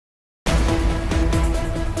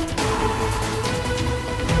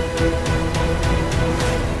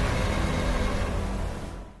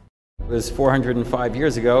It was 405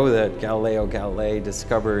 years ago that Galileo Galilei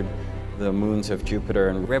discovered the moons of Jupiter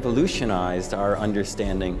and revolutionized our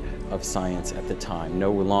understanding of science at the time.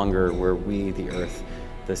 No longer were we, the Earth,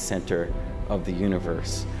 the center of the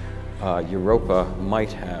universe. Europa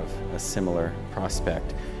might have a similar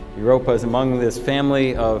prospect. Europa is among this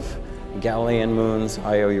family of Galilean moons,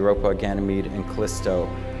 Io, Europa, Ganymede, and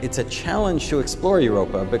Callisto. It's a challenge to explore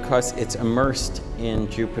Europa because it's immersed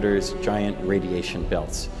in Jupiter's giant radiation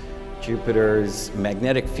belts. Jupiter's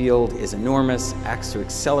magnetic field is enormous, acts to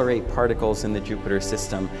accelerate particles in the Jupiter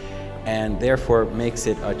system, and therefore makes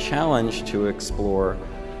it a challenge to explore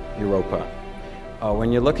Europa.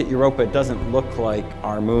 When you look at Europa, it doesn't look like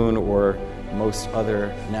our moon or most other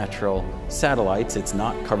natural satellites. It's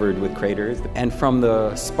not covered with craters. And from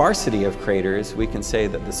the sparsity of craters, we can say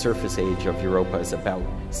that the surface age of Europa is about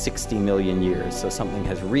 60 million years. So something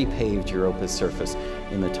has repaved Europa's surface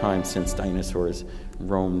in the time since dinosaurs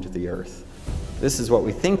roamed the Earth. This is what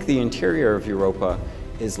we think the interior of Europa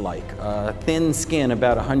is like. A thin skin,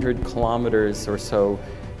 about 100 kilometers or so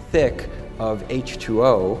thick, of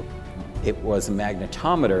H2O. It was a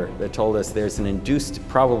magnetometer that told us there's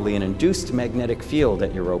probably an induced magnetic field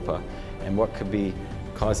at Europa. And what could be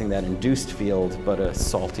causing that induced field but a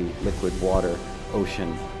salty liquid water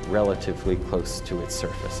ocean relatively close to its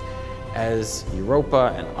surface. As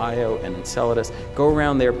Europa and Io and Enceladus go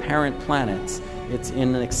around their parent planets, it's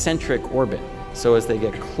in an eccentric orbit. So as they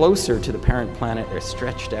get closer to the parent planet, they're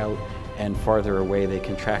stretched out, and farther away they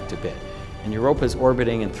contract a bit. And Europa's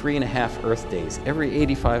orbiting in 3.5 Earth days. Every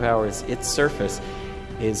 85 hours, its surface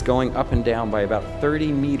is going up and down by about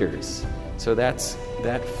 30 meters. So that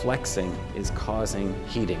flexing is causing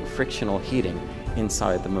heating, frictional heating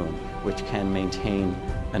inside the moon, which can maintain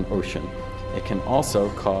an ocean. It can also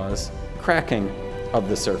cause cracking of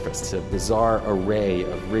the surface. It's a bizarre array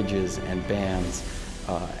of ridges and bands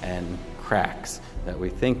and cracks that we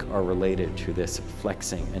think are related to this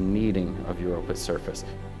flexing and kneading of Europa's surface.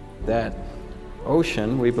 That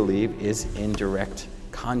ocean, we believe, is in direct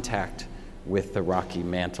contact with the rocky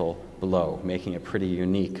mantle below, making it pretty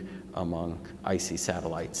unique among icy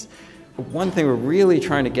satellites. But one thing we're really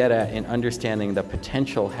trying to get at in understanding the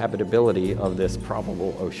potential habitability of this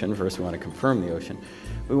probable ocean, first we want to confirm the ocean,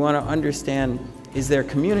 we want to understand, is there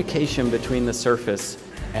communication between the surface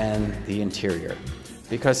and the interior?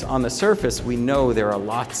 Because on the surface, we know there are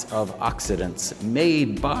lots of oxidants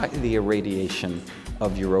made by the irradiation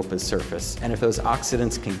of Europa's surface. And if those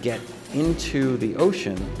oxidants can get into the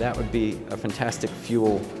ocean, that would be a fantastic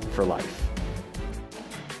fuel for life.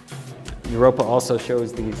 Europa also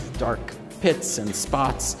shows these dark pits and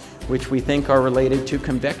spots, which we think are related to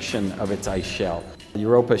convection of its ice shell.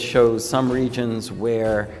 Europa shows some regions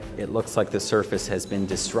where it looks like the surface has been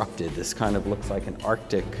disrupted. This kind of looks like an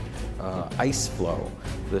Arctic ice flow.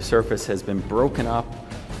 The surface has been broken up,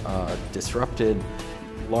 disrupted.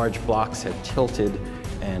 Large blocks have tilted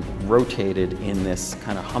and rotated in this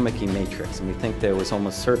kind of hummocky matrix. And we think there was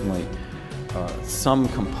almost certainly some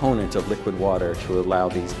component of liquid water to allow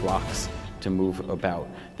these blocks to move about.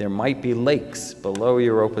 There might be lakes below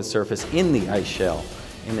Europa's surface in the ice shell,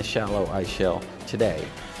 in the shallow ice shell today.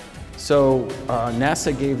 So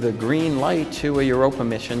NASA gave the green light to a Europa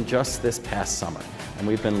mission just this past summer. And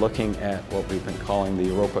we've been looking at what we've been calling the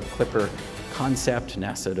Europa Clipper concept,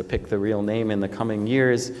 NASA to pick the real name in the coming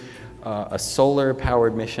years, a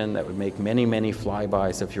solar-powered mission that would make many, many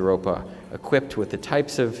flybys of Europa, equipped with the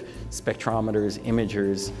types of spectrometers,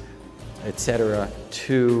 imagers, etc.,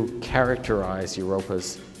 to characterize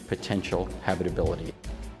Europa's potential habitability.